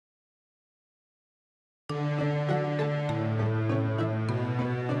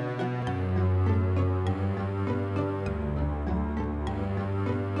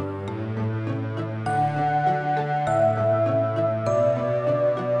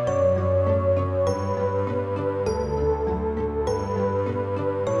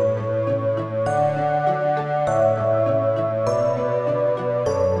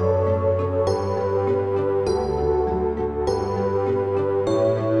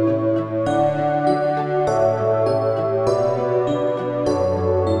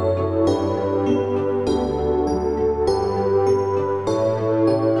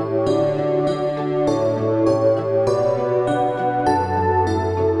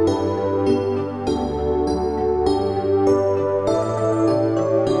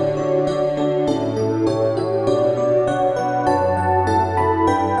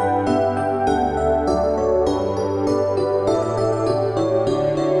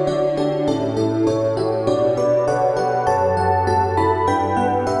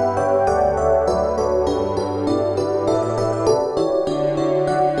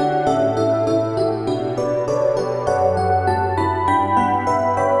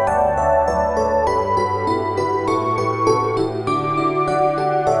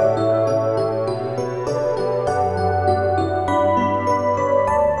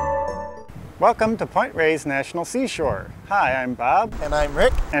Welcome to Point Reyes National Seashore. Hi, I'm Bob. And I'm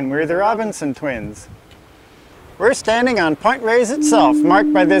Rick. And we're the Robinson twins. We're standing on Point Reyes itself,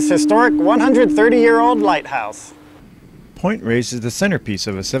 marked by this historic 130-year-old lighthouse. Point Reyes is the centerpiece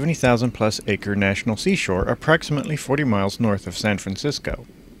of a 70,000 plus acre national seashore approximately 40 miles north of San Francisco.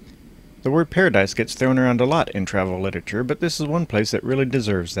 The word paradise gets thrown around a lot in travel literature, but this is one place that really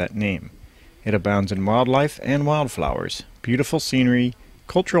deserves that name. It abounds in wildlife and wildflowers, beautiful scenery,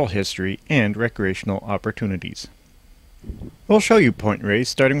 cultural history, and recreational opportunities. We'll show you Point Reyes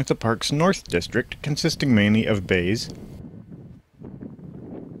starting with the park's North District, consisting mainly of bays,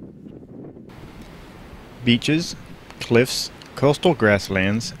 beaches, cliffs, coastal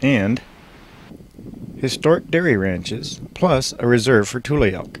grasslands, and historic dairy ranches, plus a reserve for tule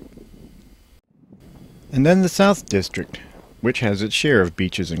elk. And then the South District, which has its share of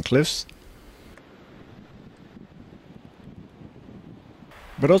beaches and cliffs,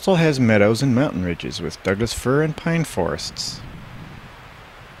 but also has meadows and mountain ridges with Douglas fir and pine forests.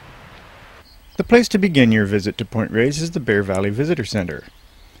 The place to begin your visit to Point Reyes is the Bear Valley Visitor Center,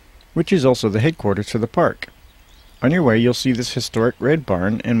 which is also the headquarters for the park. On your way you'll see this historic red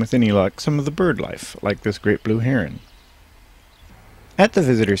barn and with any luck some of the bird life, like this great blue heron. At the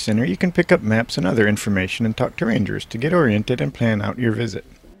Visitor Center you can pick up maps and other information and talk to rangers to get oriented and plan out your visit.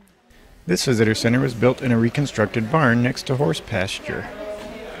 This Visitor Center was built in a reconstructed barn next to horse pasture,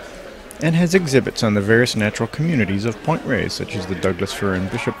 and has exhibits on the various natural communities of Point Reyes, such as the Douglas fir and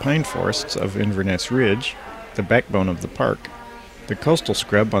Bishop pine forests of Inverness Ridge, the backbone of the park, the coastal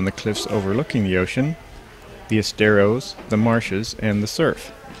scrub on the cliffs overlooking the ocean, the esteros, the marshes, and the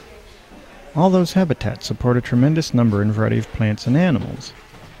surf. All those habitats support a tremendous number and variety of plants and animals.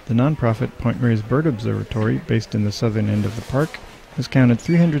 The nonprofit Point Reyes Bird Observatory, based in the southern end of the park, has counted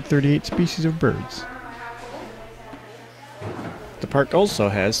 338 species of birds. The park also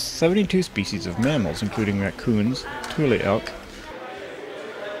has 72 species of mammals, including raccoons, tule elk,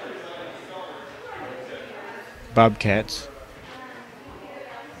 bobcats,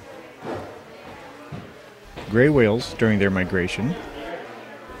 gray whales during their migration,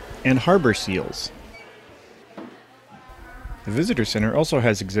 and harbor seals. The Visitor Center also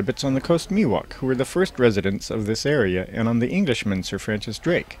has exhibits on the Coast Miwok, who were the first residents of this area, and on the Englishman Sir Francis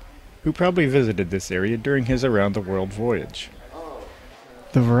Drake, who probably visited this area during his around-the-world voyage.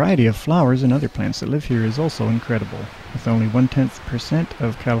 The variety of flowers and other plants that live here is also incredible. With only 0.1%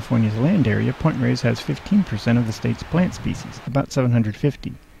 of California's land area, Point Reyes has 15% of the state's plant species, about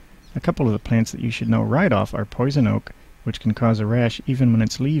 750. A couple of the plants that you should know right off are poison oak, which can cause a rash even when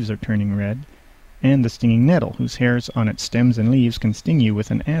its leaves are turning red, and the stinging nettle, whose hairs on its stems and leaves can sting you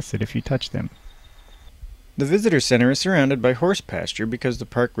with an acid if you touch them. The Visitor Center is surrounded by horse pasture because the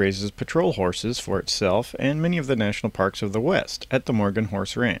park raises patrol horses for itself and many of the national parks of the West at the Morgan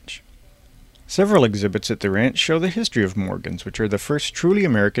Horse Ranch. Several exhibits at the ranch show the history of Morgans, which are the first truly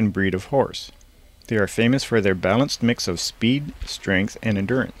American breed of horse. They are famous for their balanced mix of speed, strength, and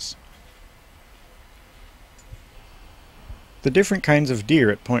endurance. The different kinds of deer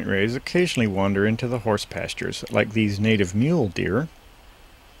at Point Reyes occasionally wander into the horse pastures, like these native mule deer,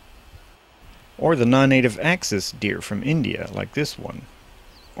 or the non-native axis deer from India, like this one,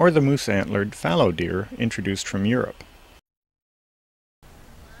 or the moose-antlered fallow deer introduced from Europe.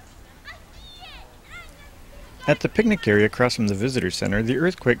 At the picnic area across from the Visitor Center, the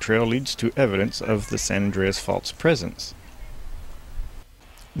earthquake trail leads to evidence of the San Andreas Fault's presence.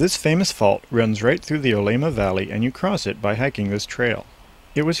 This famous fault runs right through the Olema Valley, and you cross it by hiking this trail.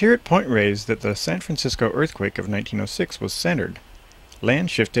 It was here at Point Reyes that the San Francisco earthquake of 1906 was centered. Land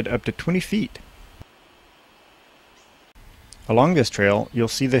shifted up to 20 feet. Along this trail, you'll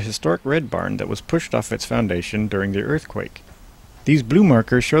see the historic red barn that was pushed off its foundation during the earthquake. These blue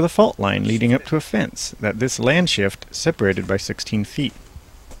markers show the fault line leading up to a fence that this land shift separated by 16 feet.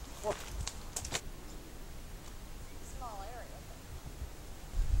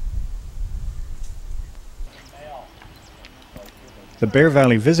 The Bear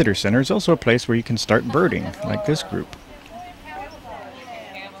Valley Visitor Center is also a place where you can start birding, like this group.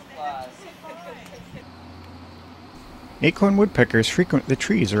 Acorn woodpeckers frequent the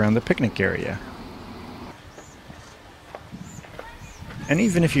trees around the picnic area. And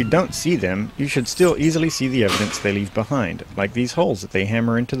even if you don't see them, you should still easily see the evidence they leave behind, like these holes that they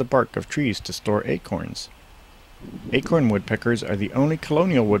hammer into the bark of trees to store acorns. Acorn woodpeckers are the only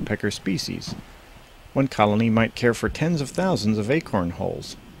colonial woodpecker species. One colony might care for tens of thousands of acorn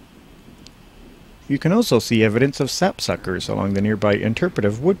holes. You can also see evidence of sapsuckers along the nearby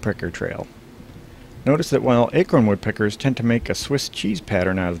interpretive woodpecker trail. Notice that while acorn woodpeckers tend to make a Swiss cheese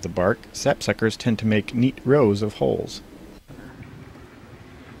pattern out of the bark, sapsuckers tend to make neat rows of holes.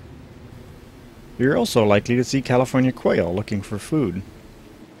 You're also likely to see California quail looking for food.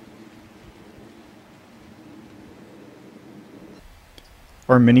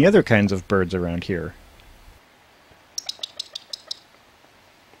 Or many other kinds of birds around here.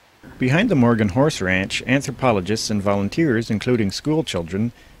 Behind the Morgan Horse Ranch, anthropologists and volunteers, including school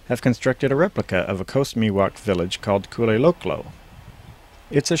children, have constructed a replica of a Coast Miwok village called Kuleloklo.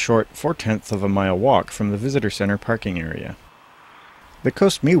 It's a short 4/10 of a mile walk from the visitor center parking area. The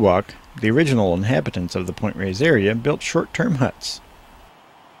Coast Miwok, the original inhabitants of the Point Reyes area, built short-term huts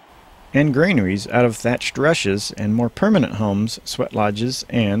and granaries out of thatched rushes, and more permanent homes, sweat lodges,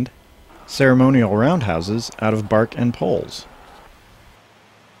 and ceremonial roundhouses out of bark and poles.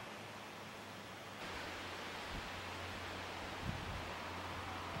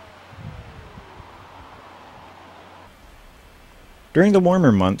 During the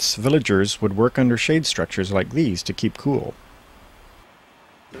warmer months, villagers would work under shade structures like these to keep cool.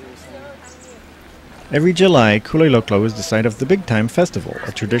 Every July, Kuleloklo is the site of the Big Time Festival,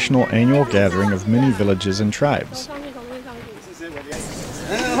 a traditional annual gathering of many villages and tribes.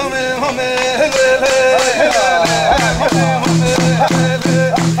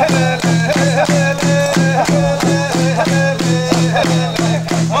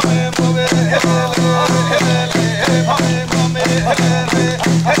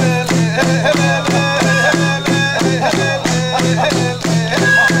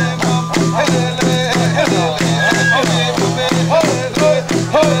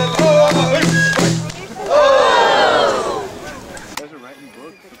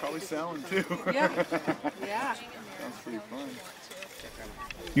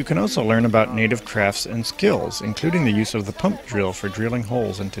 You can also learn about native crafts and skills, including the use of the pump drill for drilling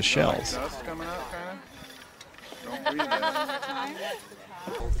holes into shells.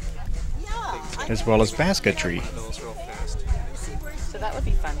 As well as basketry. So that would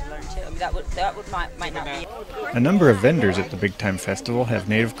be fun to learn too. I mean, might not be. A number of vendors at the Big Time Festival have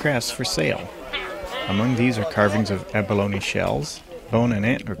native crafts for sale. Among these are carvings of abalone shells, bone and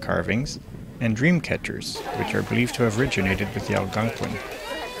antler carvings, and dream catchers, which are believed to have originated with the Algonquin.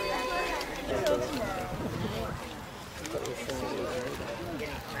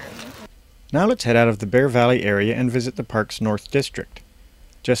 Now let's head out of the Bear Valley area and visit the park's North District.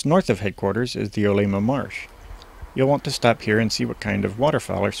 Just north of headquarters is the Olema Marsh. You'll want to stop here and see what kind of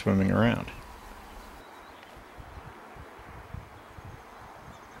waterfowl are swimming around.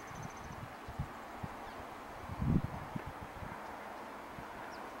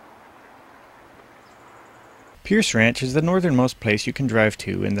 Pierce Ranch is the northernmost place you can drive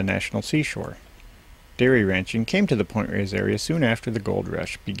to in the National Seashore. Dairy ranching came to the Point Reyes area soon after the gold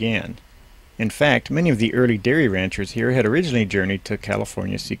rush began. In fact, many of the early dairy ranchers here had originally journeyed to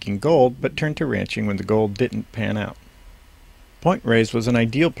California seeking gold, but turned to ranching when the gold didn't pan out. Point Reyes was an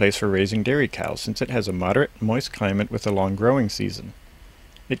ideal place for raising dairy cows since it has a moderate, moist climate with a long growing season.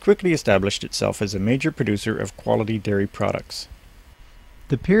 It quickly established itself as a major producer of quality dairy products.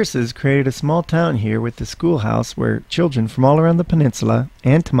 The Pierces created a small town here with the schoolhouse where children from all around the peninsula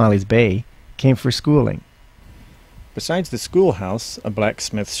and Tamales Bay came for schooling. Besides the schoolhouse, a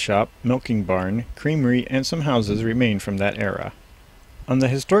blacksmith's shop, milking barn, creamery, and some houses remain from that era. On the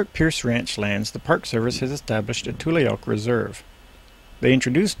historic Pierce Ranch lands, the Park Service has established a Tule Elk Reserve. They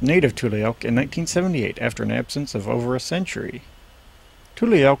introduced native Tule elk in 1978 after an absence of over a century.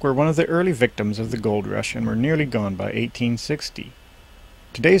 Tule elk were one of the early victims of the gold rush and were nearly gone by 1860.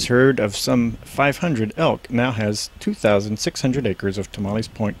 Today's herd of some 500 elk now has 2,600 acres of Tamales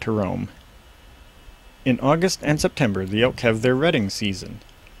Point to roam. In August and September, the elk have their rutting season.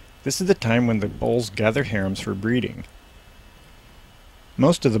 This is the time when the bulls gather harems for breeding.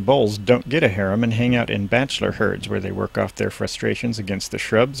 Most of the bulls don't get a harem and hang out in bachelor herds where they work off their frustrations against the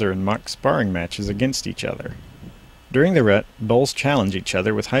shrubs or in mock sparring matches against each other. During the rut, bulls challenge each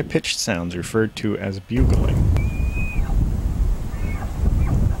other with high-pitched sounds referred to as bugling.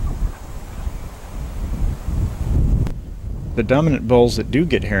 The dominant bulls that do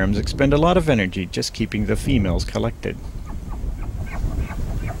get harems expend a lot of energy just keeping the females collected.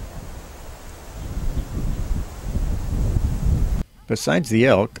 Besides the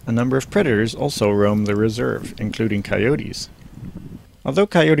elk, a number of predators also roam the reserve, including coyotes. Although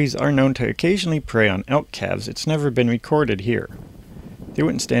coyotes are known to occasionally prey on elk calves, it's never been recorded here. They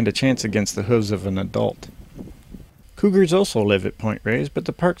wouldn't stand a chance against the hooves of an adult. Cougars also live at Point Reyes, but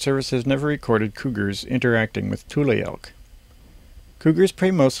the Park Service has never recorded cougars interacting with Tule elk. Cougars prey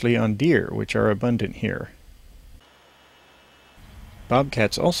mostly on deer, which are abundant here.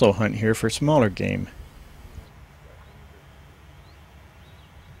 Bobcats also hunt here for smaller game.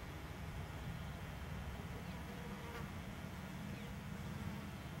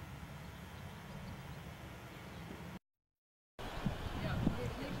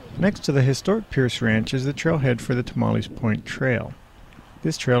 Next to the historic Pierce Ranch is the trailhead for the Tamales Point Trail.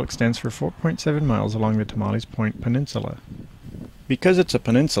 This trail extends for 4.7 miles along the Tamales Point Peninsula. Because it's a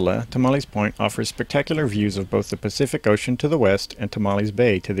peninsula, Tamales Point offers spectacular views of both the Pacific Ocean to the west and Tamales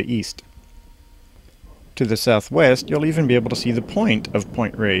Bay to the east. To the southwest, you'll even be able to see the point of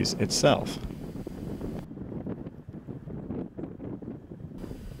Point Reyes itself.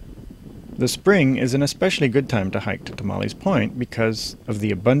 The spring is an especially good time to hike to Tamales Point because of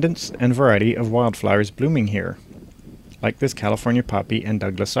the abundance and variety of wildflowers blooming here, like this California poppy and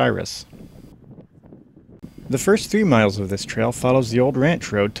Douglas iris. The first 3 miles of this trail follows the old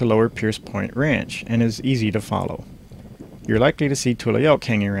ranch road to Lower Pierce Point Ranch and is easy to follow. You're likely to see tule elk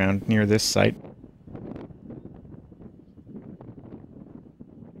hanging around near this site.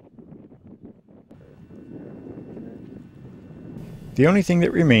 The only thing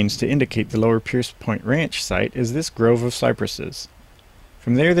that remains to indicate the Lower Pierce Point Ranch site is this grove of cypresses.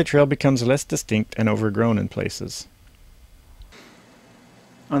 From there the trail becomes less distinct and overgrown in places.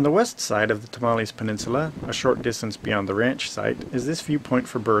 On the west side of the Tamales Peninsula, a short distance beyond the ranch site, is this viewpoint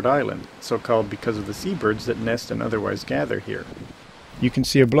for Bird Island, so called because of the seabirds that nest and otherwise gather here. You can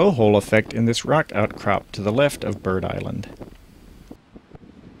see a blowhole effect in this rock outcrop to the left of Bird Island.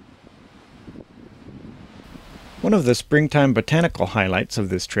 One of the springtime botanical highlights of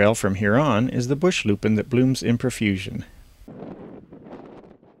this trail from here on is the bush lupin that blooms in profusion.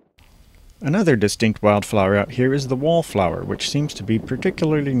 Another distinct wildflower out here is the wallflower, which seems to be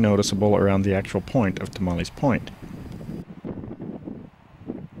particularly noticeable around the actual point of Tamales Point.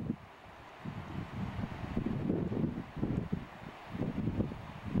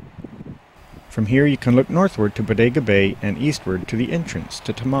 From here you can look northward to Bodega Bay and eastward to the entrance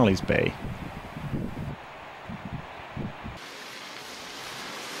to Tamales Bay.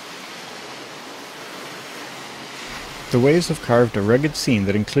 The waves have carved a rugged scene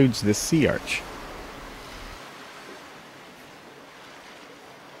that includes this sea arch.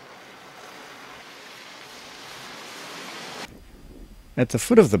 At the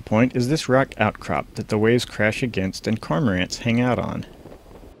foot of the point is this rock outcrop that the waves crash against and cormorants hang out on.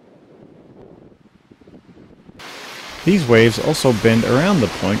 These waves also bend around the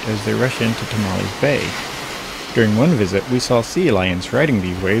point as they rush into Tamales Bay. During one visit we saw sea lions riding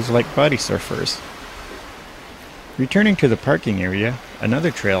these waves like body surfers. Returning to the parking area,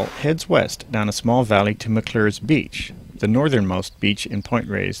 another trail heads west down a small valley to McClure's Beach, the northernmost beach in Point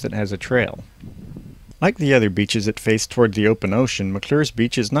Reyes that has a trail. Like the other beaches that face toward the open ocean, McClure's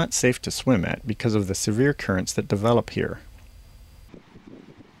Beach is not safe to swim at because of the severe currents that develop here.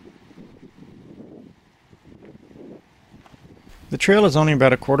 The trail is only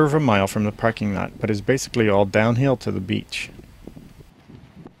about a quarter of a mile from the parking lot, but is basically all downhill to the beach.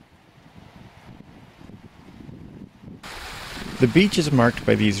 The beach is marked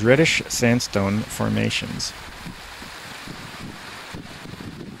by these reddish sandstone formations.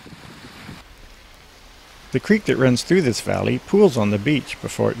 The creek that runs through this valley pools on the beach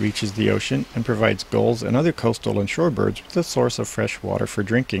before it reaches the ocean and provides gulls and other coastal and shorebirds with a source of fresh water for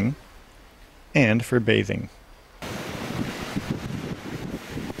drinking and for bathing.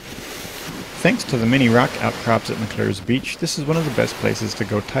 Thanks to the many rock outcrops at McClure's Beach, this is one of the best places to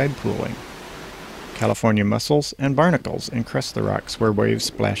go tide pooling. California mussels and barnacles encrust the rocks where waves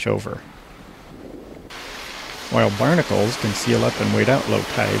splash over. While barnacles can seal up and wait out low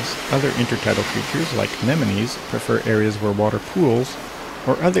tides, other intertidal creatures like anemones prefer areas where water pools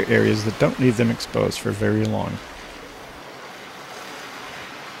or other areas that don't leave them exposed for very long.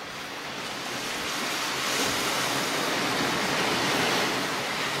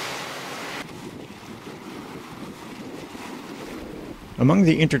 Among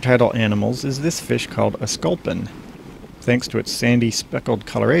the intertidal animals is this fish called a sculpin. Thanks to its sandy, speckled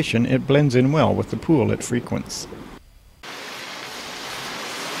coloration, it blends in well with the pool it frequents.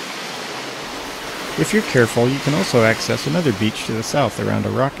 If you're careful, you can also access another beach to the south around a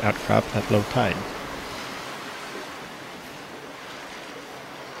rock outcrop at low tide.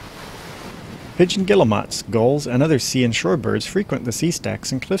 Pigeon guillemots, gulls, and other sea and shore birds frequent the sea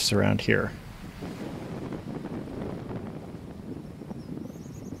stacks and cliffs around here.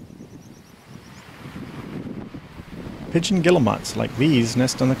 Pigeon guillemots like these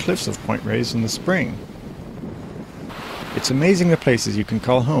nest on the cliffs of Point Reyes in the spring. It's amazing the places you can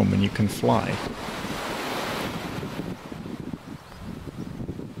call home when you can fly.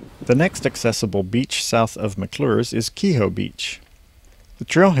 The next accessible beach south of McClure's is Kehoe Beach. The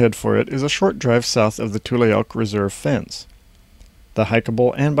trailhead for it is a short drive south of the Tule Elk Reserve fence. The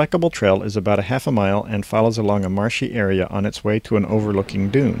hikeable and bikeable trail is about a half a mile and follows along a marshy area on its way to an overlooking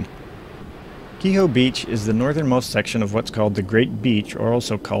dune. Kehoe Beach is the northernmost section of what's called the Great Beach, or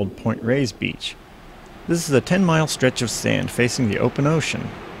also called Point Reyes Beach. This is a 10-mile stretch of sand facing the open ocean.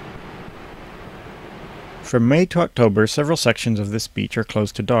 From May to October, several sections of this beach are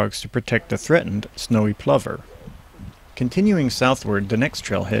closed to dogs to protect the threatened snowy plover. Continuing southward, the next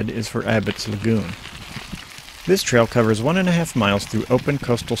trailhead is for Abbott's Lagoon. This trail covers 1.5 miles through open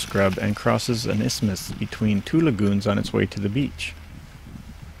coastal scrub and crosses an isthmus between two lagoons on its way to the beach.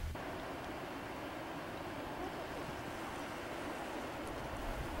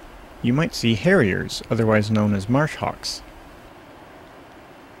 You might see harriers, otherwise known as marsh hawks,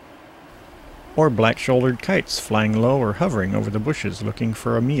 or black-shouldered kites flying low or hovering over the bushes looking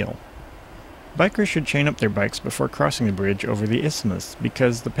for a meal. Bikers should chain up their bikes before crossing the bridge over the isthmus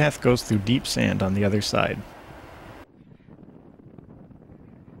because the path goes through deep sand on the other side.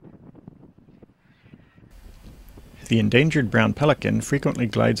 The endangered brown pelican frequently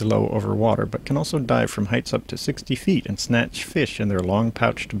glides low over water but can also dive from heights up to 60 feet and snatch fish in their long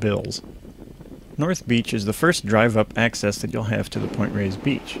pouched bills. North Beach is the first drive-up access that you'll have to the Point Reyes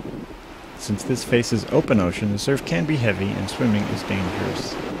Beach. Since this faces open ocean, the surf can be heavy and swimming is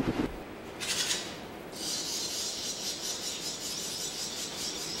dangerous.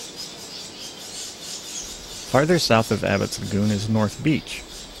 Farther south of Abbott's Lagoon is North Beach.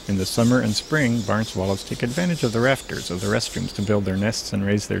 In the summer and spring, barn swallows take advantage of the rafters of the restrooms to build their nests and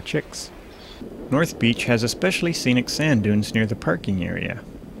raise their chicks. North Beach has especially scenic sand dunes near the parking area.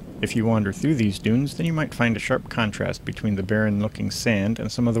 If you wander through these dunes, then you might find a sharp contrast between the barren-looking sand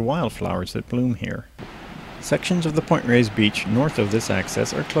and some of the wildflowers that bloom here. Sections of the Point Reyes Beach north of this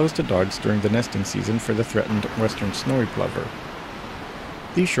access are closed to dogs during the nesting season for the threatened western snowy plover.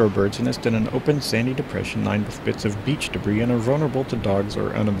 These shorebirds nest in an open sandy depression lined with bits of beach debris and are vulnerable to dogs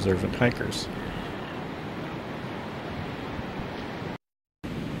or unobservant hikers.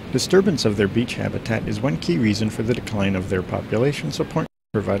 Disturbance of their beach habitat is one key reason for the decline of their population, so Point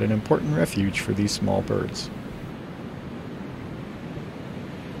Reyes provide an important refuge for these small birds.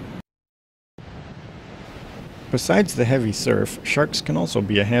 Besides the heavy surf, sharks can also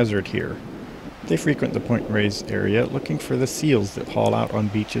be a hazard here. They frequent the Point Reyes area looking for the seals that haul out on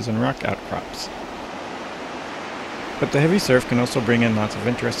beaches and rock outcrops. But the heavy surf can also bring in lots of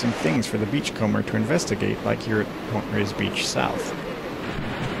interesting things for the beachcomber to investigate, like here at Point Reyes Beach South.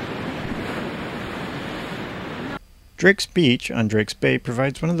 Drake's Beach on Drake's Bay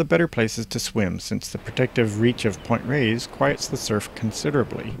provides one of the better places to swim since the protective reach of Point Reyes quiets the surf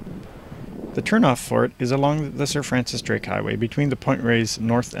considerably. The turnoff for it is along the Sir Francis Drake Highway between the Point Reyes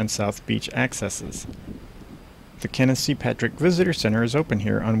North and South Beach accesses. The Kenneth C. Patrick Visitor Center is open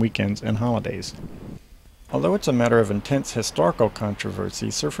here on weekends and holidays. Although it's a matter of intense historical controversy,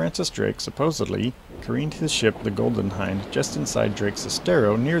 Sir Francis Drake supposedly careened his ship, the Golden Hind, just inside Drake's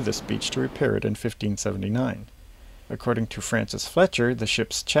Estero near this beach to repair it in 1579. According to Francis Fletcher, the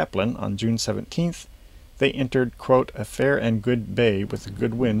ship's chaplain, on June 17th, they entered, quote, a fair and good bay with a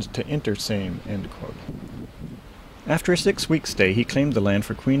good wind to enter same, end quote. After a 6-week stay, he claimed the land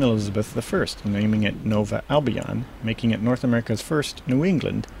for Queen Elizabeth I, naming it Nova Albion, making it North America's first New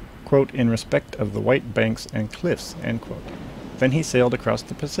England, quote, in respect of the white banks and cliffs, end quote. Then he sailed across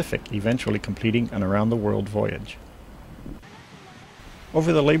the Pacific, eventually completing an around-the-world voyage.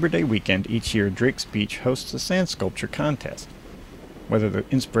 Over the Labor Day weekend each year, Drake's Beach hosts a sand sculpture contest. Whether the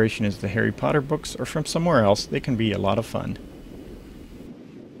inspiration is the Harry Potter books or from somewhere else, they can be a lot of fun.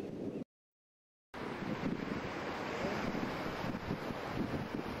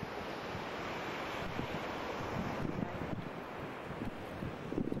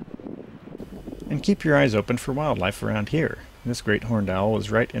 And keep your eyes open for wildlife around here. This great horned owl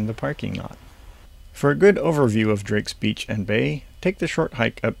was right in the parking lot. For a good overview of Drake's Beach and Bay, take the short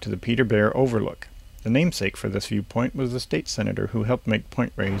hike up to the Peter Bear Overlook. The namesake for this viewpoint was the state senator who helped make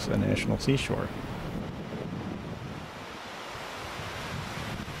Point Reyes a national seashore.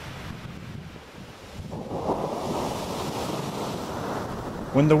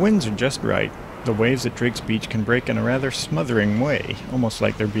 When the winds are just right, the waves at Drake's Beach can break in a rather smothering way, almost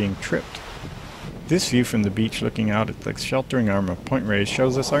like they're being tripped. This view from the beach looking out at the sheltering arm of Point Reyes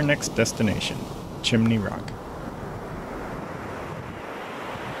shows us our next destination, Chimney Rock.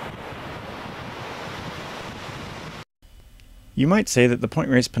 You might say that the Point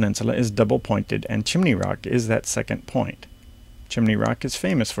Reyes Peninsula is double-pointed, and Chimney Rock is that second point. Chimney Rock is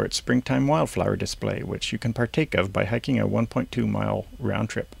famous for its springtime wildflower display, which you can partake of by hiking a 1.2-mile round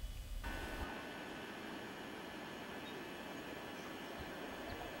trip.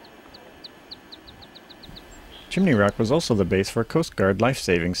 Chimney Rock was also the base for a Coast Guard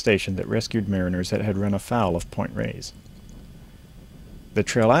life-saving station that rescued mariners that had run afoul of Point Reyes. The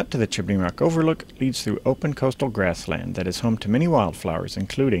trail out to the Chimney Rock Overlook leads through open coastal grassland that is home to many wildflowers,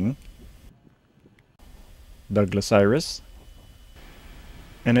 including Douglas iris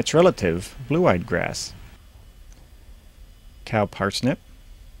and its relative, blue-eyed grass, cow parsnip,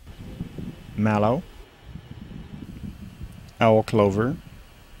 mallow, owl clover,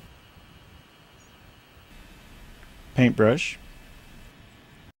 paintbrush,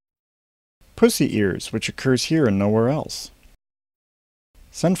 pussy ears, which occurs here and nowhere else,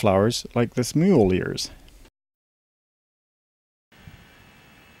 sunflowers like this mule ears,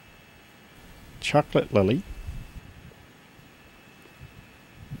 chocolate lily,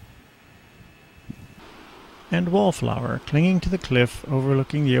 and wallflower clinging to the cliff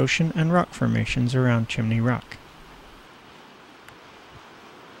overlooking the ocean and rock formations around Chimney Rock.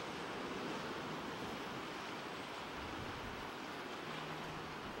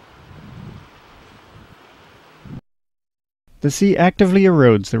 The sea actively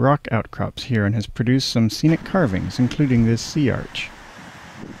erodes the rock outcrops here and has produced some scenic carvings, including this sea arch.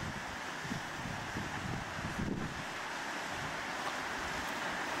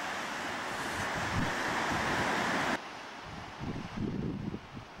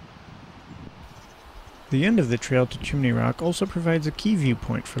 The end of the trail to Chimney Rock also provides a key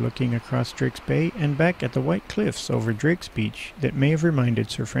viewpoint for looking across Drake's Bay and back at the White Cliffs over Drake's Beach that may have reminded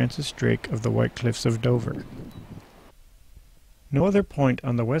Sir Francis Drake of the White Cliffs of Dover. No other point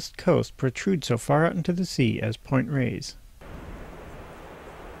on the west coast protrudes so far out into the sea as Point Reyes.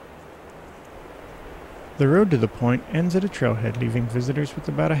 The road to the point ends at a trailhead, leaving visitors with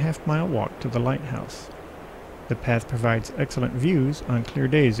about a half-mile walk to the lighthouse. The path provides excellent views, on clear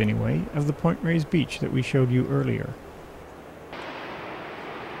days anyway, of the Point Reyes beach that we showed you earlier.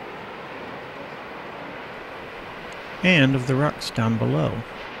 And of the rocks down below.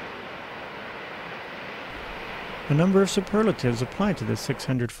 A number of superlatives apply to this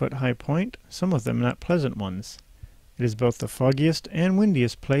 600-foot high point, some of them not pleasant ones. It is both the foggiest and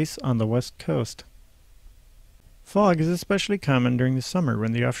windiest place on the west coast. Fog is especially common during the summer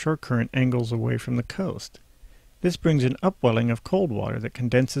when the offshore current angles away from the coast. This brings an upwelling of cold water that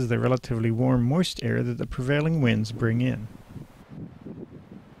condenses the relatively warm, moist air that the prevailing winds bring in.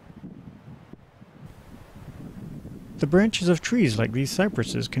 The branches of trees like these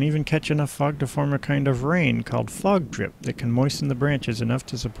cypresses can even catch enough fog to form a kind of rain called fog drip that can moisten the branches enough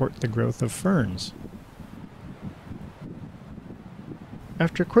to support the growth of ferns.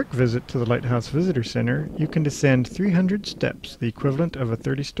 After a quick visit to the Lighthouse Visitor Center, you can descend 300 steps, the equivalent of a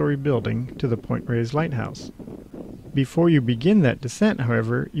 30-story building, to the Point Reyes Lighthouse. Before you begin that descent,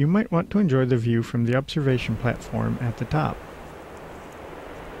 however, you might want to enjoy the view from the observation platform at the top.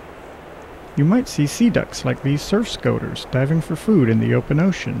 You might see sea ducks like these surf scoters diving for food in the open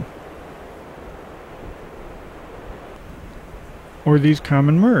ocean. Or these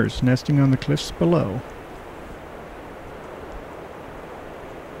common murres nesting on the cliffs below.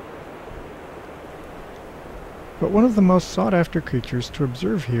 But one of the most sought-after creatures to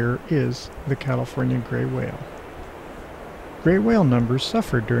observe here is the California gray whale. Gray whale numbers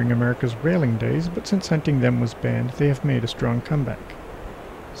suffered during America's whaling days, but since hunting them was banned, they have made a strong comeback.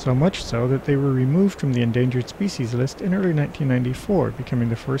 So much so that they were removed from the endangered species list in early 1994, becoming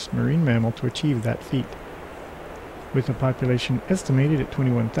the first marine mammal to achieve that feat. With a population estimated at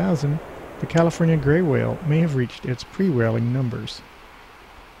 21,000, the California gray whale may have reached its pre-whaling numbers.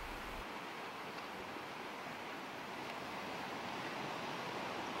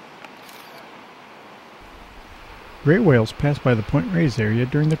 Gray whales pass by the Point Reyes area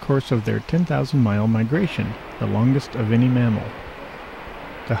during the course of their 10,000-mile migration, the longest of any mammal.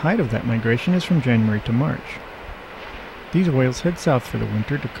 The height of that migration is from January to March. These whales head south for the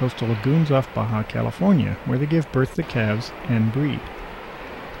winter to coastal lagoons off Baja California, where they give birth to calves and breed.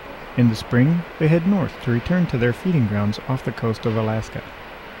 In the spring, they head north to return to their feeding grounds off the coast of Alaska.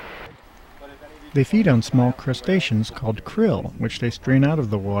 They feed on small crustaceans called krill, which they strain out of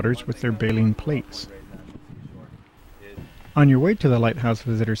the waters with their baleen plates. On your way to the Lighthouse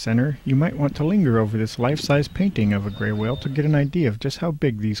Visitor Center, you might want to linger over this life-size painting of a gray whale to get an idea of just how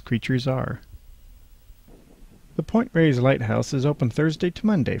big these creatures are. The Point Reyes Lighthouse is open Thursday to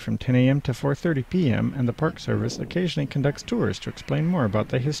Monday from 10 a.m. to 4:30 p.m. and the Park Service occasionally conducts tours to explain more about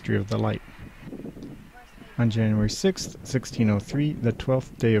the history of the light. On January 6, 1603, the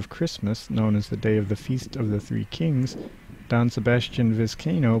 12th day of Christmas, known as the Day of the Feast of the Three Kings, Don Sebastian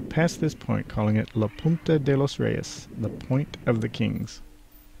Vizcaino passed this point, calling it La Punta de los Reyes, the Point of the Kings.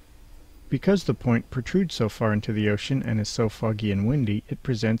 Because the point protrudes so far into the ocean and is so foggy and windy, it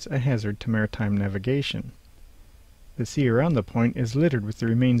presents a hazard to maritime navigation. The sea around the point is littered with the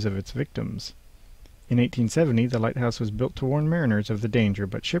remains of its victims. In 1870, the lighthouse was built to warn mariners of the danger,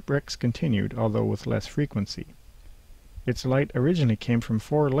 but shipwrecks continued, although with less frequency. Its light originally came from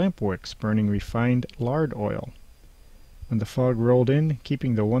 4 lamp wicks burning refined lard oil. When the fog rolled in,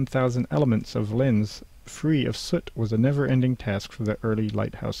 keeping the 1,000 elements of lens free of soot was a never-ending task for the early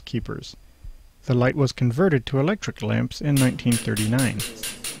lighthouse keepers. The light was converted to electric lamps in 1939.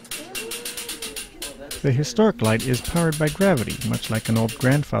 The historic light is powered by gravity, much like an old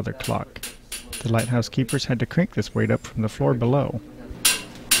grandfather clock. The lighthouse keepers had to crank this weight up from the floor below,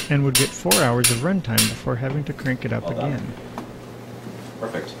 and would get 4 hours of runtime before having to crank it up again.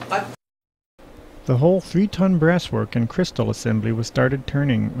 Perfect. The whole 3-ton brasswork and crystal assembly was started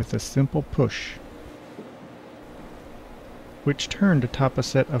turning with a simple push, which turned atop a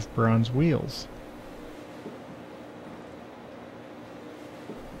set of bronze wheels.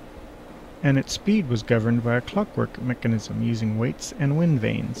 And its speed was governed by a clockwork mechanism using weights and wind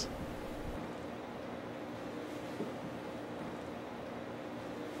vanes.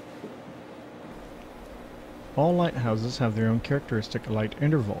 All lighthouses have their own characteristic light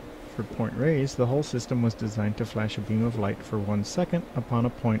interval. For Point Reyes, the whole system was designed to flash a beam of light for 1 second upon a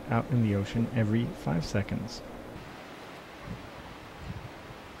point out in the ocean every 5 seconds.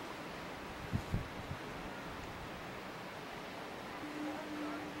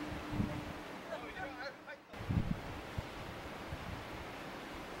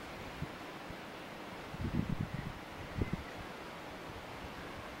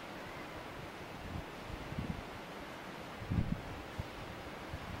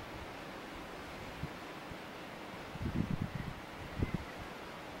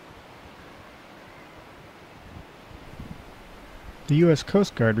 The U.S.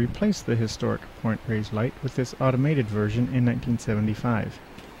 Coast Guard replaced the historic Point Reyes light with this automated version in 1975.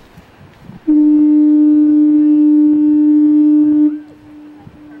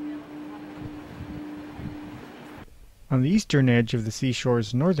 On the eastern edge of the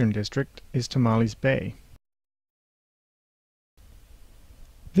Seashore's northern district is Tamales Bay.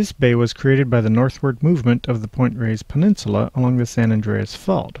 This bay was created by the northward movement of the Point Reyes Peninsula along the San Andreas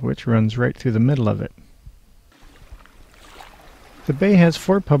Fault, which runs right through the middle of it. The bay has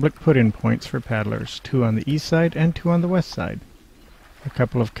 4 public put-in points for paddlers, 2 on the east side and 2 on the west side. A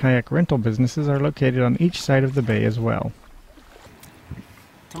couple of kayak rental businesses are located on each side of the bay as well.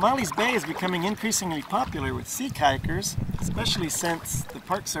 Tamales Bay is becoming increasingly popular with sea kayakers, especially since the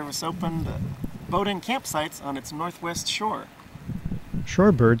Park Service opened boat-in campsites on its northwest shore.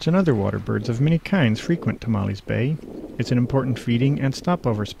 Shorebirds and other water birds of many kinds frequent Tamales Bay. It's an important feeding and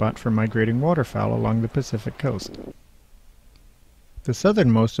stopover spot for migrating waterfowl along the Pacific coast. The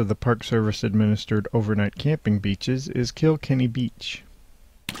southernmost of the Park Service-administered overnight camping beaches is Kilkenny Beach.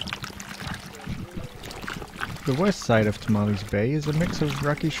 The west side of Tamales Bay is a mix of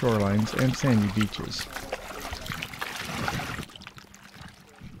rocky shorelines and sandy beaches.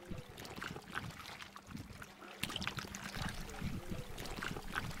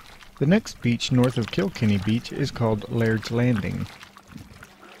 The next beach north of Kilkenny Beach is called Laird's Landing.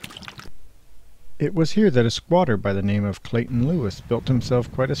 It was here that a squatter by the name of Clayton Lewis built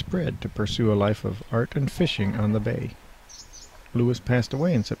himself quite a spread to pursue a life of art and fishing on the bay. Lewis passed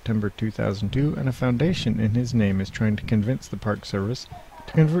away in September 2002, and a foundation in his name is trying to convince the Park Service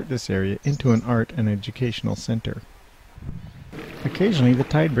to convert this area into an art and educational center. Occasionally the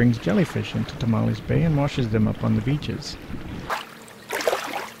tide brings jellyfish into Tamales Bay and washes them up on the beaches.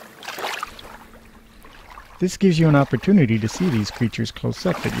 This gives you an opportunity to see these creatures close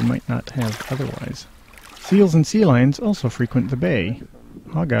up that you might not have otherwise. Seals and sea lions also frequent the bay.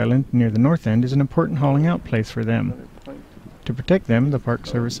 Hog Island, near the north end, is an important hauling out place for them. To protect them, the Park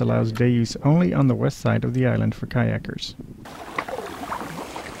Service allows day use only on the west side of the island for kayakers.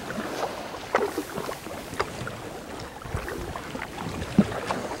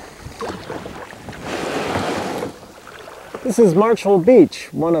 This is Marshall Beach,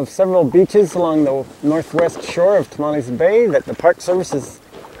 one of several beaches along the northwest shore of Tamales Bay that the Park Service has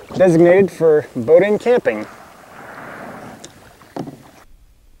designated for boat-in camping.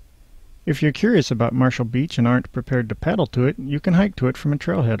 If you're curious about Marshall Beach and aren't prepared to paddle to it, you can hike to it from a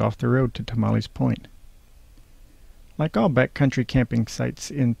trailhead off the road to Tamales Point. Like all backcountry camping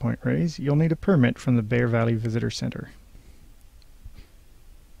sites in Point Reyes, you'll need a permit from the Bear Valley Visitor Center.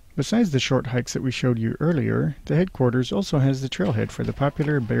 Besides the short hikes that we showed you earlier, the headquarters also has the trailhead for the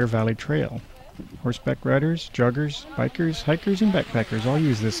popular Bear Valley Trail. Horseback riders, joggers, bikers, hikers, and backpackers all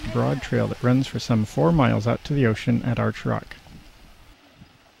use this broad trail that runs for some 4 miles out to the ocean at Arch Rock.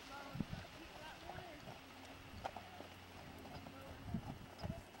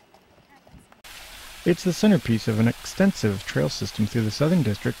 It's the centerpiece of an extensive trail system through the southern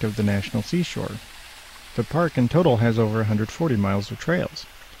district of the National Seashore. The park in total has over 140 miles of trails.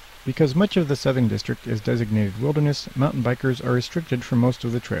 Because much of the Southern District is designated wilderness, mountain bikers are restricted from most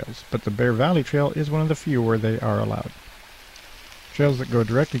of the trails, but the Bear Valley Trail is one of the few where they are allowed. Trails that go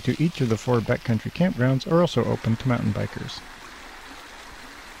directly to each of the 4 backcountry campgrounds are also open to mountain bikers.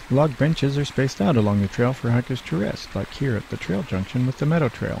 Log benches are spaced out along the trail for hikers to rest, like here at the trail junction with the Meadow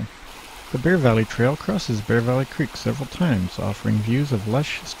Trail. The Bear Valley Trail crosses Bear Valley Creek several times, offering views of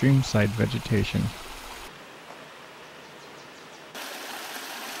lush streamside vegetation.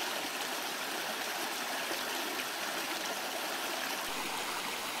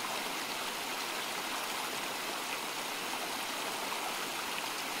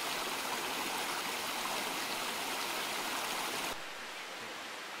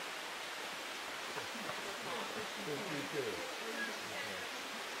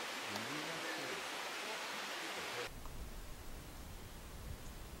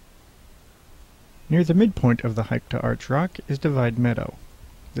 Near the midpoint of the hike to Arch Rock is Divide Meadow.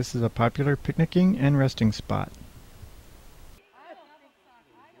 This is a popular picnicking and resting spot.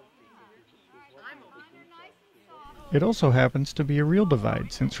 It also happens to be a real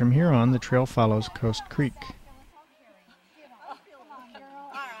divide, since from here on the trail follows Coast Creek.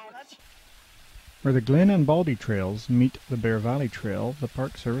 Where the Glen and Baldy trails meet the Bear Valley Trail, the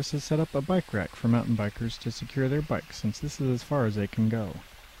Park Service has set up a bike rack for mountain bikers to secure their bikes, since this is as far as they can go.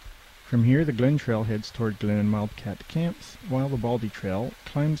 From here, the Glen Trail heads toward Glen and Wildcat Camps, while the Baldy Trail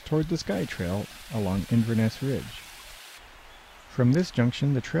climbs toward the Sky Trail along Inverness Ridge. From this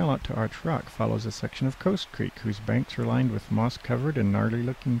junction, the trail out to Arch Rock follows a section of Coast Creek, whose banks are lined with moss-covered and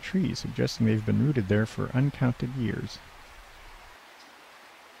gnarly-looking trees, suggesting they've been rooted there for uncounted years.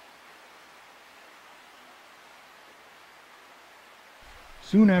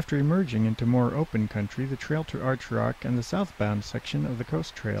 Soon after emerging into more open country, the trail to Arch Rock and the southbound section of the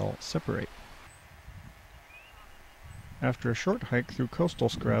Coast Trail separate. After a short hike through coastal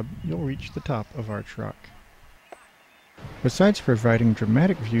scrub, you'll reach the top of Arch Rock. Besides providing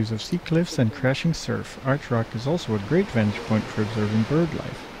dramatic views of sea cliffs and crashing surf, Arch Rock is also a great vantage point for observing bird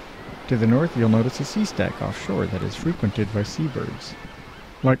life. To the north, you'll notice a sea stack offshore that is frequented by seabirds,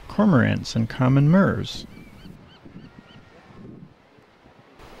 like cormorants and common murres.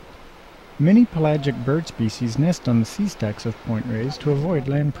 Many pelagic bird species nest on the sea stacks of Point Reyes to avoid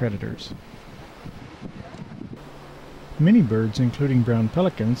land predators. Many birds, including brown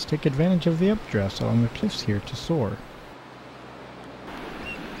pelicans, take advantage of the updrafts along the cliffs here to soar.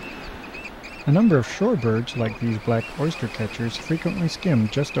 A number of shorebirds, like these black oyster catchers, frequently skim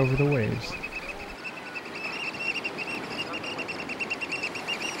just over the waves.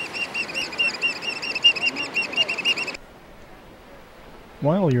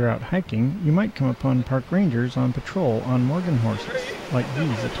 While you're out hiking, you might come upon park rangers on patrol on Morgan horses, like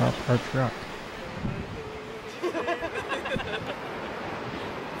these atop Arch Rock.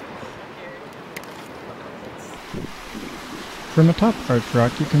 From atop Arch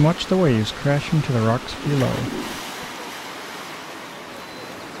Rock, you can watch the waves crash into the rocks below.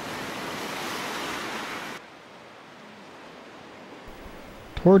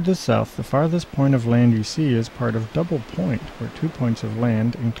 Toward the south, the farthest point of land you see is part of Double Point, where 2 points of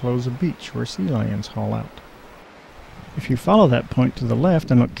land enclose a beach where sea lions haul out. If you follow that point to the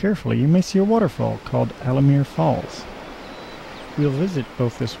left and look carefully, you may see a waterfall called Alamere Falls. We'll visit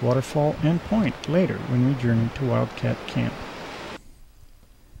both this waterfall and point later when we journey to Wildcat Camp.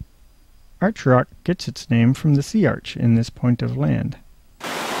 Arch Rock gets its name from the sea arch in this point of land.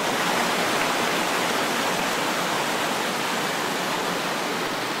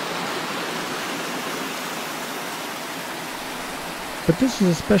 But this is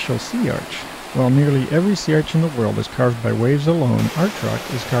a special sea arch. While nearly every sea arch in the world is carved by waves alone, Arch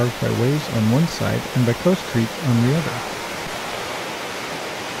Rock is carved by waves on one side and by Coast Creek on the other.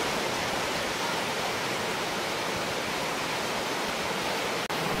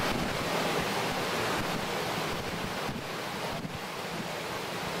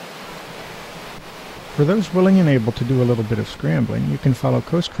 For those willing and able to do a little bit of scrambling, you can follow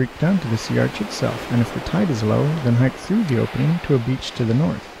Coast Creek down to the sea arch itself, and if the tide is low, then hike through the opening to a beach to the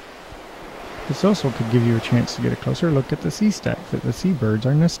north. This also could give you a chance to get a closer look at the sea stack that the seabirds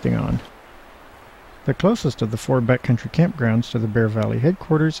are nesting on. The closest of the 4 backcountry campgrounds to the Bear Valley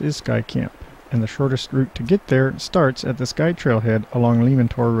headquarters is Sky Camp, and the shortest route to get there starts at the Sky Trailhead along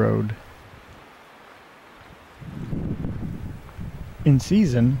Lemantor Road. In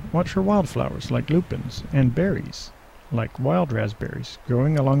season, watch for wildflowers like lupins and berries like wild raspberries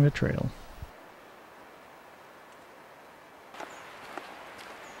growing along the trail.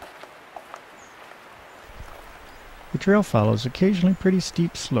 The trail follows occasionally pretty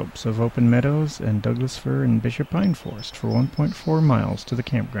steep slopes of open meadows and Douglas fir and bishop pine forest for 1.4 miles to the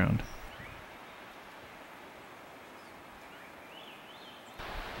campground.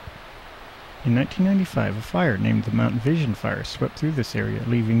 In 1995, a fire named the Mount Vision Fire swept through this area,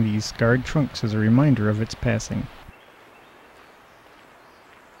 leaving these scarred trunks as a reminder of its passing.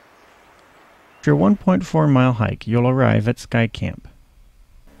 After a 1.4-mile hike, you'll arrive at Sky Camp.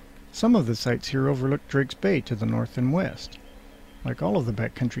 Some of the sites here overlook Drake's Bay to the north and west. Like all of the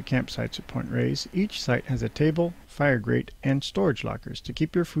backcountry campsites at Point Reyes, each site has a table, fire grate, and storage lockers to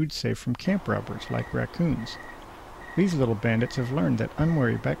keep your food safe from camp robbers like raccoons. These little bandits have learned that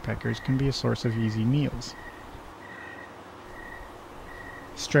unwary backpackers can be a source of easy meals.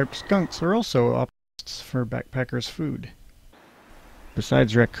 Striped skunks are also options for backpackers' food.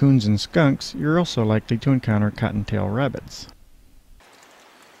 Besides raccoons and skunks, you're also likely to encounter cottontail rabbits.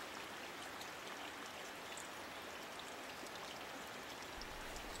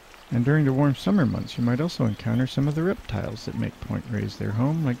 And during the warm summer months, you might also encounter some of the reptiles that make Point Reyes their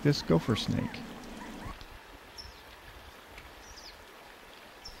home, like this gopher snake.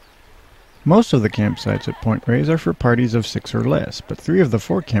 Most of the campsites at Point Reyes are for parties of 6 or less, but 3 of the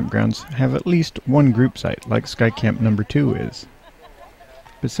 4 campgrounds have at least one group site, like Sky Camp No. 2 is.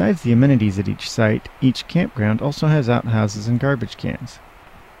 Besides the amenities at each site, each campground also has outhouses and garbage cans.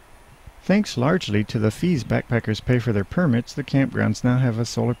 Thanks largely to the fees backpackers pay for their permits, the campgrounds now have a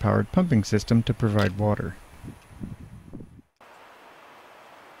solar-powered pumping system to provide water.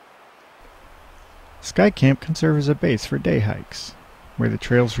 Sky Camp can serve as a base for day hikes. Where the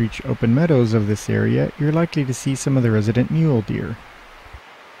trails reach open meadows of this area, you're likely to see some of the resident mule deer.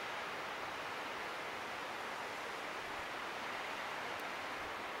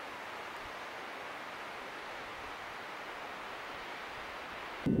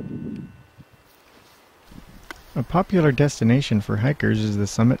 A popular destination for hikers is the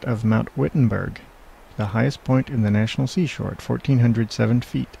summit of Mount Wittenberg, the highest point in the national seashore at 1,407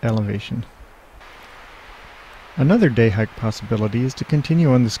 feet elevation. Another day hike possibility is to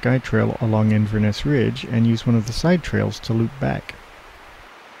continue on the Sky Trail along Inverness Ridge and use one of the side trails to loop back.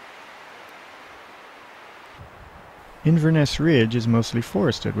 Inverness Ridge is mostly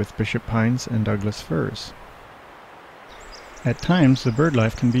forested with bishop pines and Douglas firs. At times, the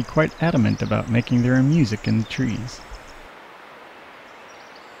birdlife can be quite adamant about making their own music in the trees.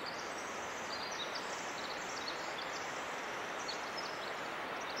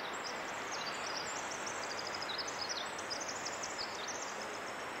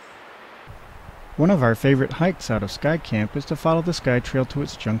 One of our favorite hikes out of Sky Camp is to follow the Sky Trail to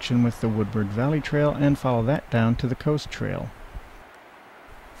its junction with the Woodward Valley Trail and follow that down to the Coast Trail.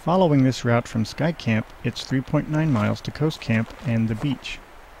 Following this route from Sky Camp, it's 3.9 miles to Coast Camp and the beach.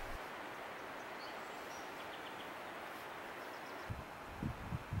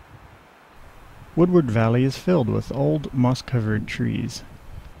 Woodward Valley is filled with old, moss-covered trees.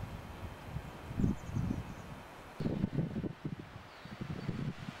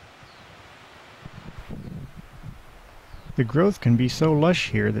 The growth can be so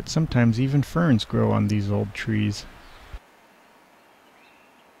lush here that sometimes even ferns grow on these old trees.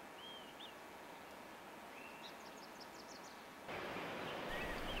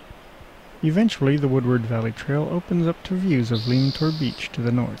 Eventually, the Woodward Valley Trail opens up to views of Leamtor Beach to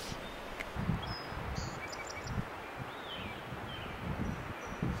the north.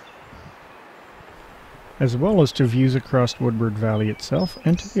 As well as to views across Woodward Valley itself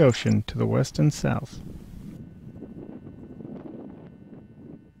and to the ocean to the west and south.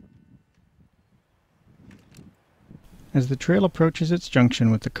 As the trail approaches its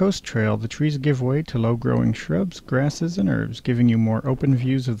junction with the Coast Trail, the trees give way to low-growing shrubs, grasses, and herbs, giving you more open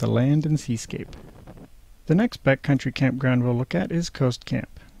views of the land and seascape. The next backcountry campground we'll look at is Coast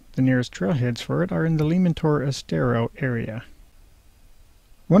Camp. The nearest trailheads for it are in the Leamtor Estero area.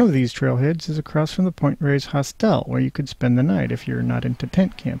 One of these trailheads is across from the Point Reyes Hostel, where you could spend the night if you're not into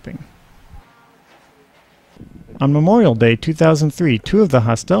tent camping. On Memorial Day 2003, 2 of the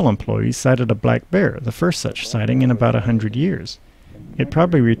hostel employees sighted a black bear, the first such sighting in about 100 years. It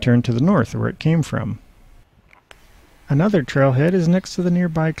probably returned to the north where it came from. Another trailhead is next to the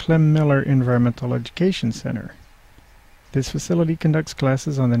nearby Clem Miller Environmental Education Center. This facility conducts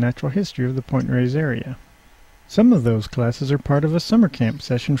classes on the natural history of the Point Reyes area. Some of those classes are part of a summer camp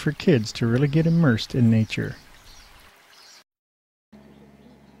session for kids to really get immersed in nature.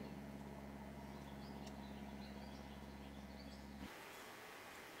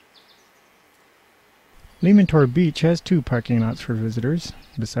 Leamtor Beach has 2 parking lots for visitors.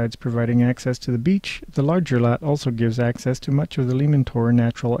 Besides providing access to the beach, the larger lot also gives access to much of the Leamtor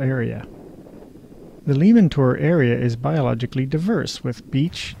natural area. The Leventor area is biologically diverse with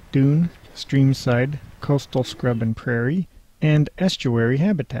beach, dune, streamside, coastal scrub and prairie, and estuary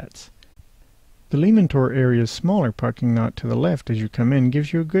habitats. The Leventor area's smaller parking lot to the left as you come in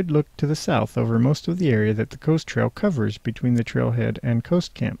gives you a good look to the south over most of the area that the Coast Trail covers between the trailhead and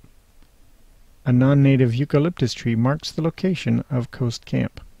Coast Camp. A non-native eucalyptus tree marks the location of Coast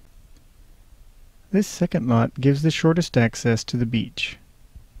Camp. This second lot gives the shortest access to the beach.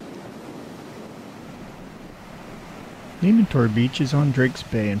 Leventor Beach is on Drake's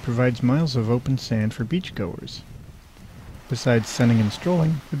Bay and provides miles of open sand for beachgoers. Besides sunning and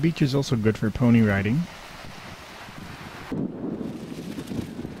strolling, the beach is also good for pony riding,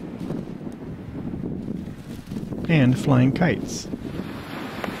 and flying kites.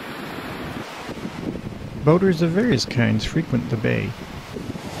 Boaters of various kinds frequent the bay.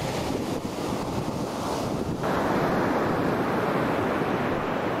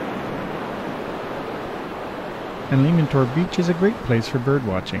 And Leventor Beach is a great place for bird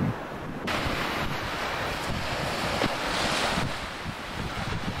watching.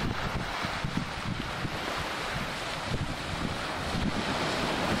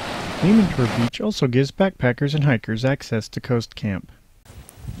 Leventor Beach also gives backpackers and hikers access to Coast Camp.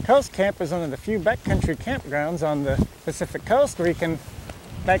 Coast Camp is one of the few backcountry campgrounds on the Pacific coast where you can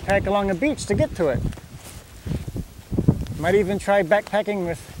backpack along a beach to get to it. Might even try backpacking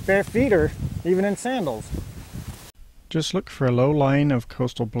with bare feet or even in sandals. Just look for a low line of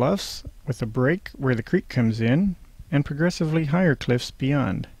coastal bluffs with a break where the creek comes in and progressively higher cliffs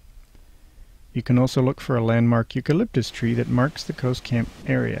beyond. You can also look for a landmark eucalyptus tree that marks the Coast Camp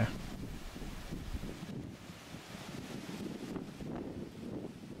area.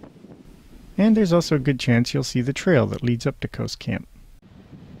 And there's also a good chance you'll see the trail that leads up to Coast Camp.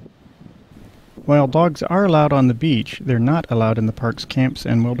 While dogs are allowed on the beach, they're not allowed in the park's camps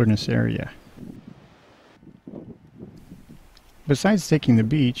and wilderness area. Besides taking the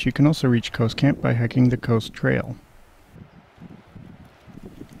beach, you can also reach Coast Camp by hiking the Coast Trail.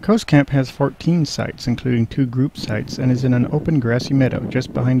 Coast Camp has 14 sites, including 2 group sites, and is in an open grassy meadow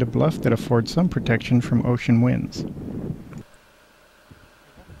just behind a bluff that affords some protection from ocean winds.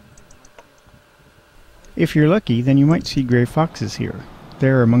 If you're lucky, then you might see gray foxes here. They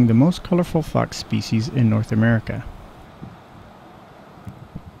are among the most colorful fox species in North America.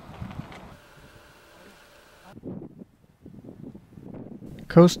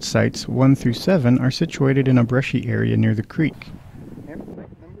 Coast sites 1 through 7 are situated in a brushy area near the creek.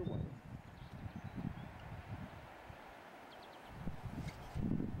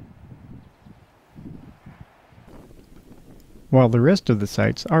 While the rest of the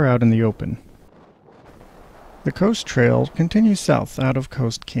sites are out in the open. The Coast Trail continues south out of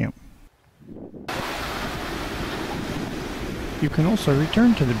Coast Camp. You can also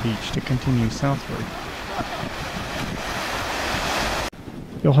return to the beach to continue southward.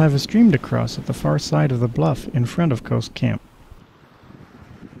 You'll have a stream to cross at the far side of the bluff in front of Coast Camp.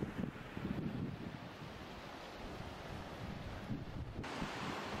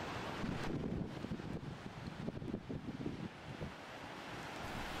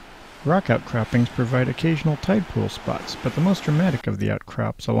 Rock outcroppings provide occasional tide pool spots, but the most dramatic of the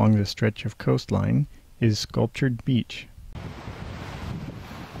outcrops along this stretch of coastline is Sculptured Beach.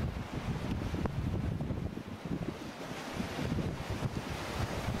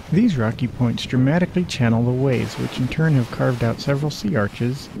 These rocky points dramatically channel the waves, which in turn have carved out several sea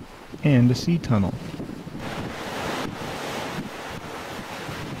arches and a sea tunnel.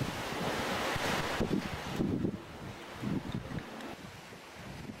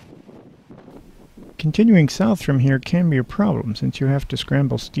 Continuing south from here can be a problem since you have to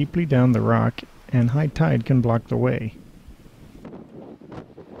scramble steeply down the rock and high tide can block the way.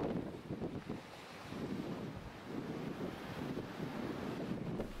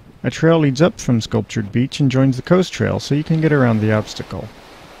 A trail leads up from Sculptured Beach and joins the Coast Trail so you can get around the obstacle.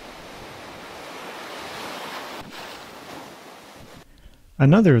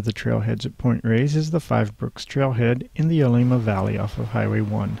 Another of the trailheads at Point Reyes is the Five Brooks Trailhead in the Olema Valley off of Highway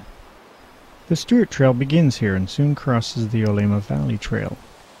 1. The Stewart Trail begins here and soon crosses the Olema Valley Trail.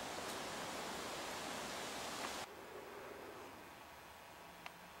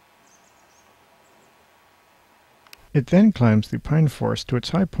 It then climbs through pine forest to its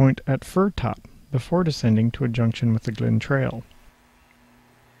high point at Fir Top, before descending to a junction with the Glen Trail.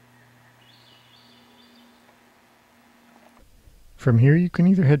 From here you can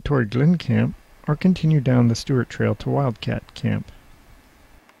either head toward Glen Camp or continue down the Stewart Trail to Wildcat Camp.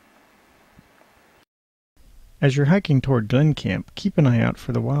 As you're hiking toward Glen Camp, keep an eye out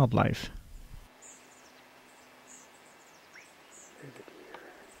for the wildlife.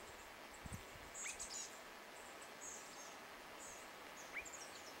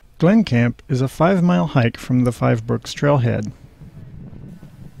 Glen Camp is a 5-mile hike from the Five Brooks Trailhead.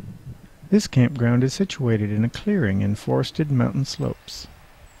 This campground is situated in a clearing in forested mountain slopes.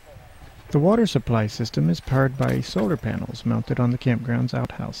 The water supply system is powered by solar panels mounted on the campground's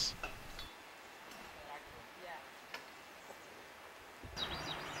outhouse.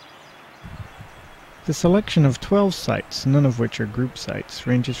 The selection of 12 sites, none of which are group sites,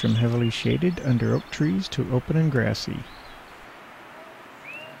 ranges from heavily shaded under oak trees to open and grassy.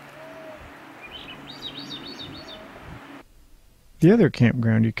 The other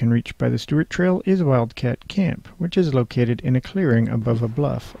campground you can reach by the Stewart Trail is Wildcat Camp, which is located in a clearing above a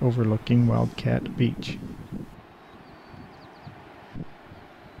bluff overlooking Wildcat Beach.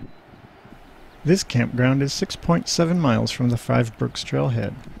 This campground is 6.7 miles from the Five Brooks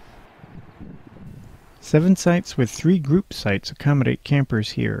Trailhead. 7 sites with 3 group sites accommodate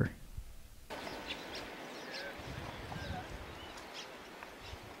campers here.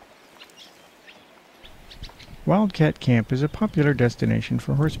 Wildcat Camp is a popular destination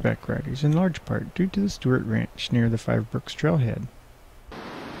for horseback riders in large part due to the Stewart Ranch near the Five Brooks Trailhead.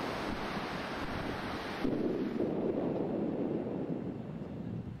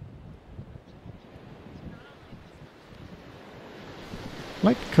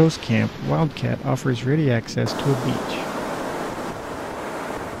 Like Coast Camp, Wildcat offers ready access to a beach.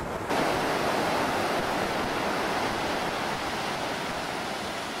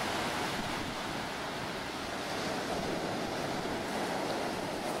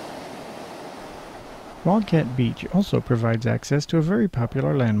 Wildcat Beach also provides access to a very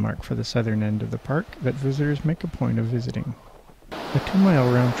popular landmark for the southern end of the park that visitors make a point of visiting. A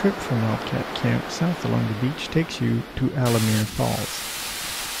 2-mile round trip from Wildcat Camp south along the beach takes you to Alamere Falls.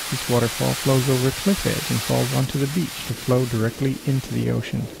 This waterfall flows over a cliff edge and falls onto the beach to flow directly into the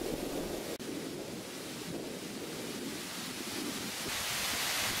ocean.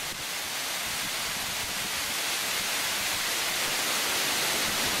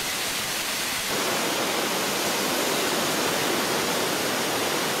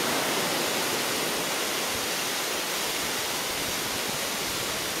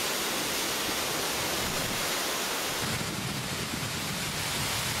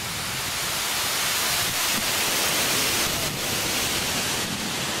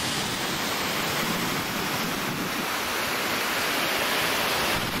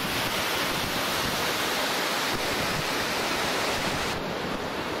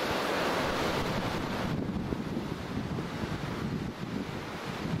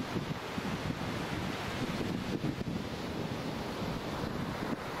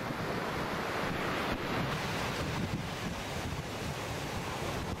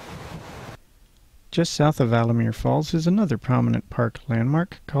 Just south of Alamere Falls is another prominent park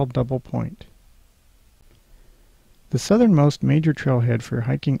landmark called Double Point. The southernmost major trailhead for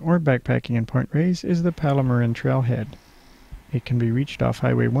hiking or backpacking in Point Reyes is the Palomarin Trailhead. It can be reached off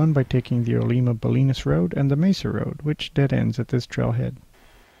Highway 1 by taking the Olima-Bolinas Road and the Mesa Road, which dead ends at this trailhead.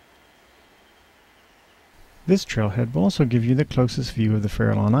 This trailhead will also give you the closest view of the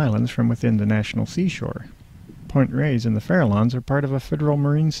Farallon Islands from within the National Seashore. Point Reyes and the Farallons are part of a federal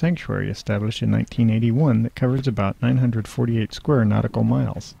marine sanctuary established in 1981 that covers about 948 square nautical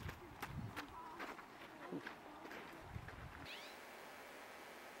miles.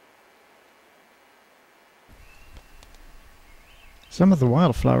 Some of the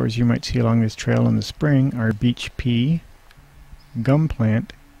wildflowers you might see along this trail in the spring are beach pea, gum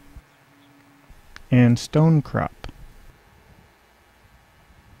plant, and stone crop.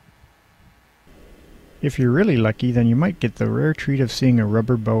 If you're really lucky, then you might get the rare treat of seeing a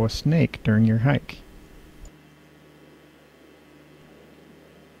rubber boa snake during your hike.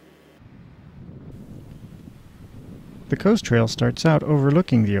 The coast trail starts out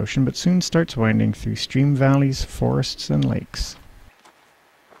overlooking the ocean, but soon starts winding through stream valleys, forests, and lakes.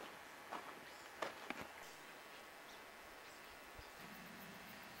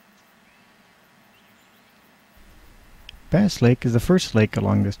 Bass Lake is the first lake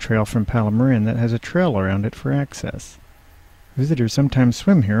along this trail from Palomarin that has a trail around it for access. Visitors sometimes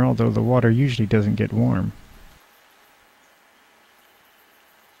swim here, although the water usually doesn't get warm.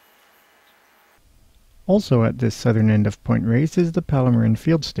 Also at this southern end of Point Reyes is the Palomarin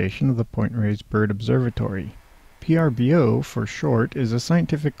Field Station of the Point Reyes Bird Observatory. PRBO, for short, is a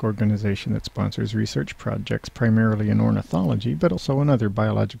scientific organization that sponsors research projects primarily in ornithology, but also in other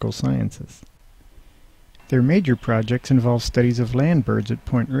biological sciences. Their major projects involve studies of land birds at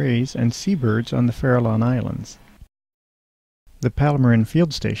Point Reyes and seabirds on the Farallon Islands. The Palomarin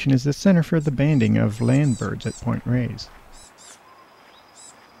Field Station is the center for the banding of land birds at Point Reyes.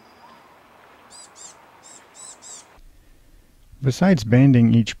 Besides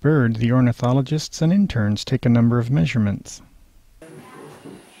banding each bird, the ornithologists and interns take a number of measurements.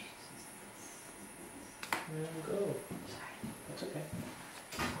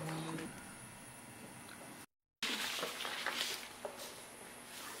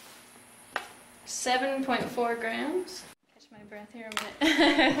 .4 grams. Catch my breath here a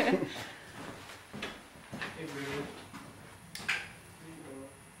minute.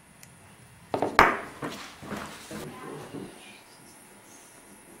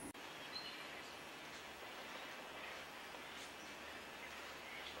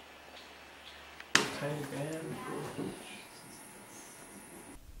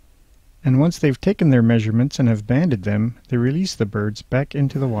 And once they've taken their measurements and have banded them, they release the birds back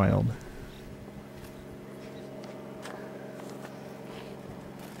into the wild.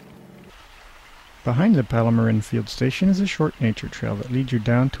 Behind the Palomarin Field Station is a short nature trail that leads you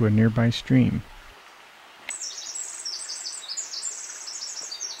down to a nearby stream.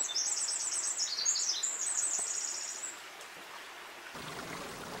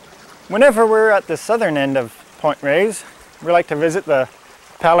 Whenever we're at the southern end of Point Reyes, we like to visit the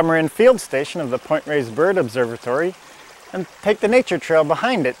Palomarin Field Station of the Point Reyes Bird Observatory and take the nature trail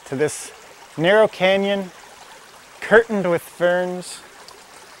behind it to this narrow canyon curtained with ferns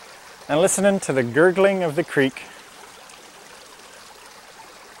and listening to the gurgling of the creek.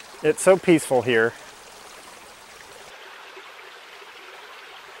 It's so peaceful here.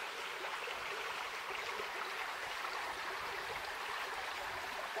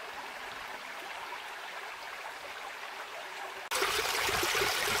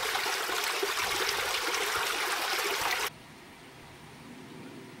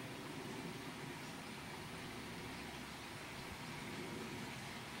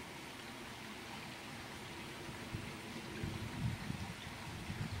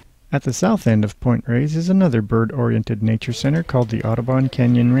 At the south end of Point Reyes is another bird-oriented nature center called the Audubon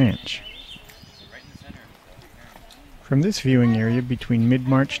Canyon Ranch. From this viewing area between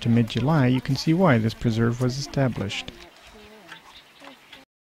mid-March to mid-July, you can see why this preserve was established.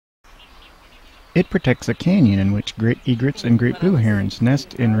 It protects a canyon in which great egrets and great blue herons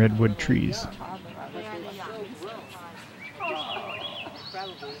nest in redwood trees.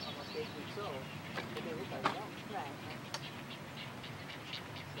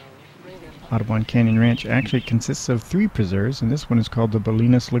 Audubon Canyon Ranch actually consists of 3 preserves, and this one is called the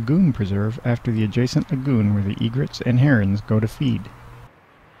Bolinas Lagoon Preserve after the adjacent lagoon where the egrets and herons go to feed.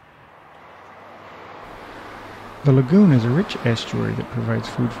 The lagoon is a rich estuary that provides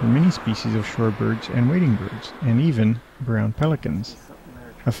food for many species of shorebirds and wading birds, and even brown pelicans,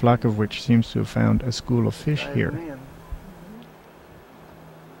 a flock of which seems to have found a school of fish here.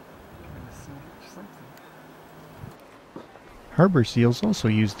 Harbor seals also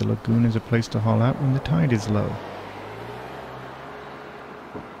use the lagoon as a place to haul out when the tide is low.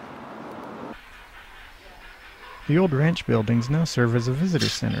 The old ranch buildings now serve as a visitor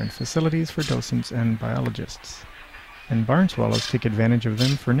center and facilities for docents and biologists, and barn swallows take advantage of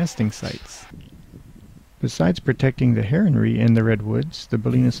them for nesting sites. Besides protecting the heronry in the redwoods, the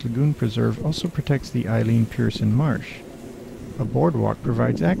Bolinas Lagoon Preserve also protects the Eileen Pearson Marsh. A boardwalk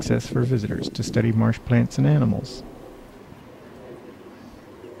provides access for visitors to study marsh plants and animals.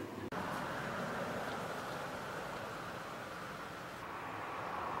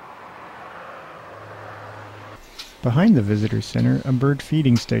 Behind the visitor center, a bird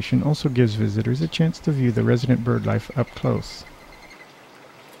feeding station also gives visitors a chance to view the resident bird life up close.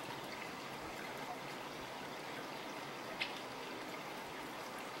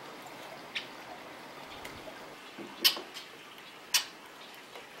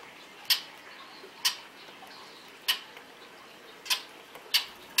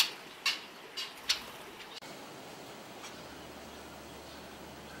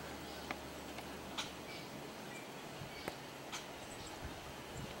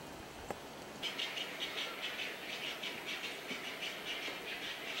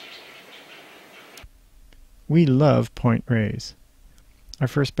 We love Point Reyes. Our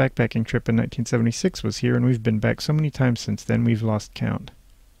first backpacking trip in 1976 was here, and we've been back so many times since then we've lost count.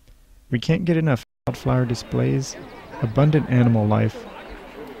 We can't get enough wildflower displays, abundant animal life,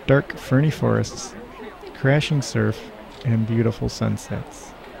 dark ferny forests, crashing surf, and beautiful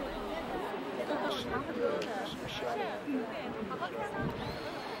sunsets.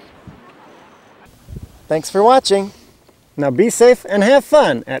 Thanks for watching. Now be safe and have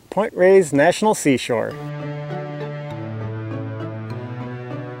fun at Point Reyes National Seashore.